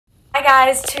Hi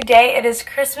guys, today it is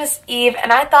Christmas Eve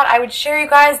and I thought I would share you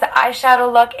guys the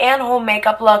eyeshadow look and whole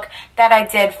makeup look that I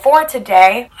did for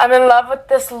today. I'm in love with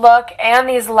this look and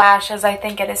these lashes. I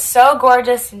think it is so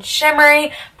gorgeous and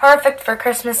shimmery, perfect for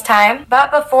Christmas time.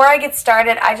 But before I get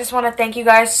started, I just want to thank you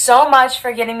guys so much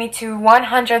for getting me to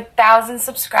 100,000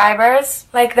 subscribers.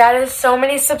 Like, that is so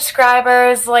many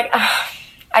subscribers. Like,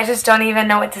 I just don't even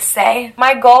know what to say.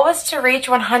 My goal was to reach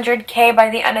 100K by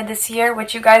the end of this year,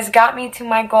 which you guys got me to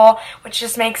my goal, which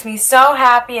just makes me so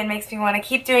happy and makes me want to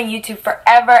keep doing YouTube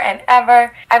forever and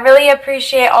ever. I really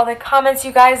appreciate all the comments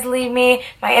you guys leave me,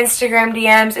 my Instagram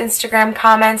DMs, Instagram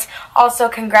comments, also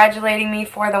congratulating me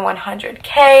for the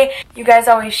 100K. You guys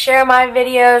always share my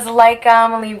videos, like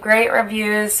them, leave great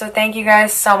reviews, so thank you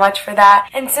guys so much for that.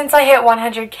 And since I hit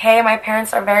 100K, my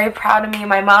parents are very proud of me.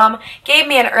 My mom gave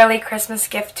me an early Christmas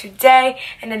gift today,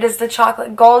 and it is the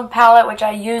chocolate gold palette, which I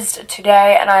used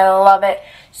today, and I love it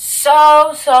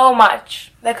so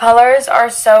much. The colors are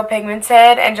so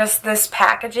pigmented, and just this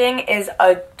packaging is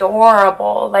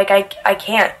adorable. Like, I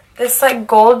can't. This like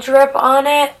gold drip on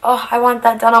it, oh, I want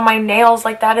that done on my nails.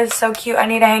 Like, that is so cute. I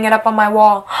need to hang it up on my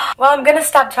wall. Well, I'm gonna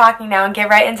stop talking now and get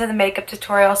right into the makeup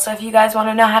tutorial, so if you guys want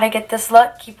to know how to get this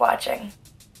look, keep watching.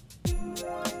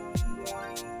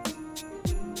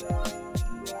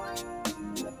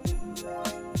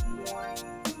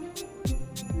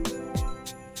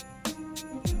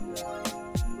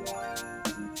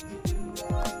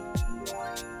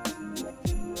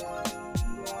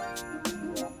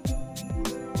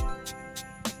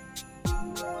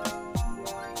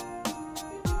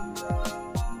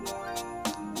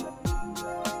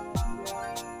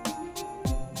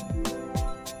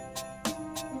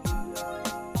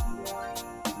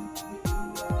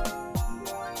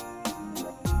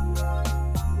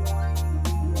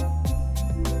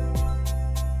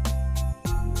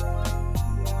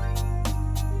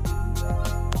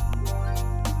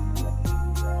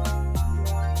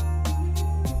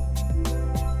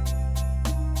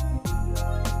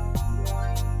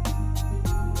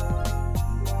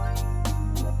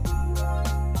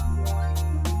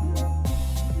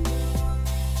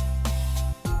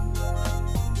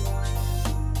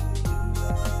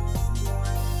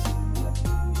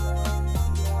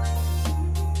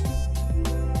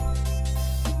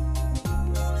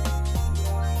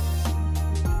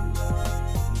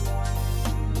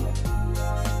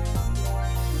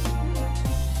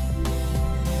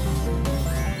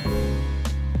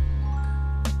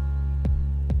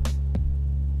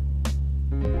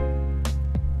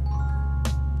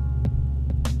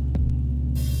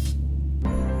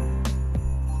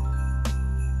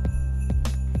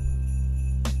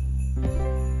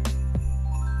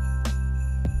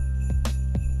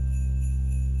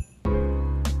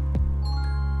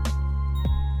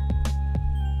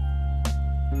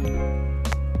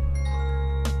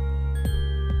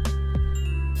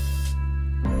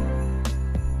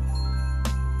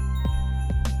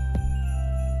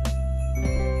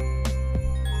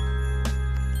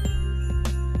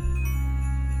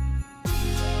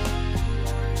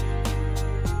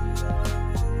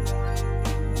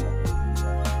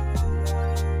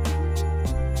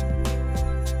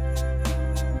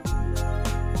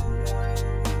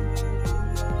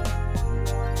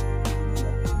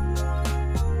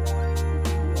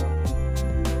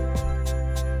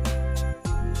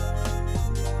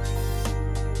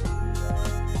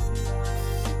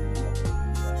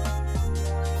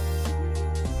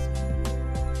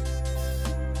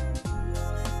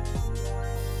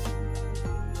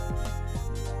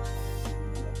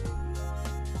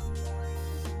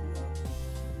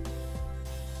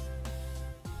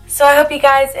 So I hope you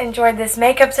guys enjoyed this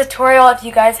makeup tutorial. If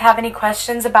you guys have any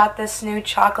questions about this new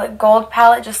chocolate gold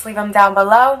palette, just leave them down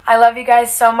below. I love you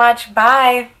guys so much.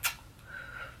 Bye!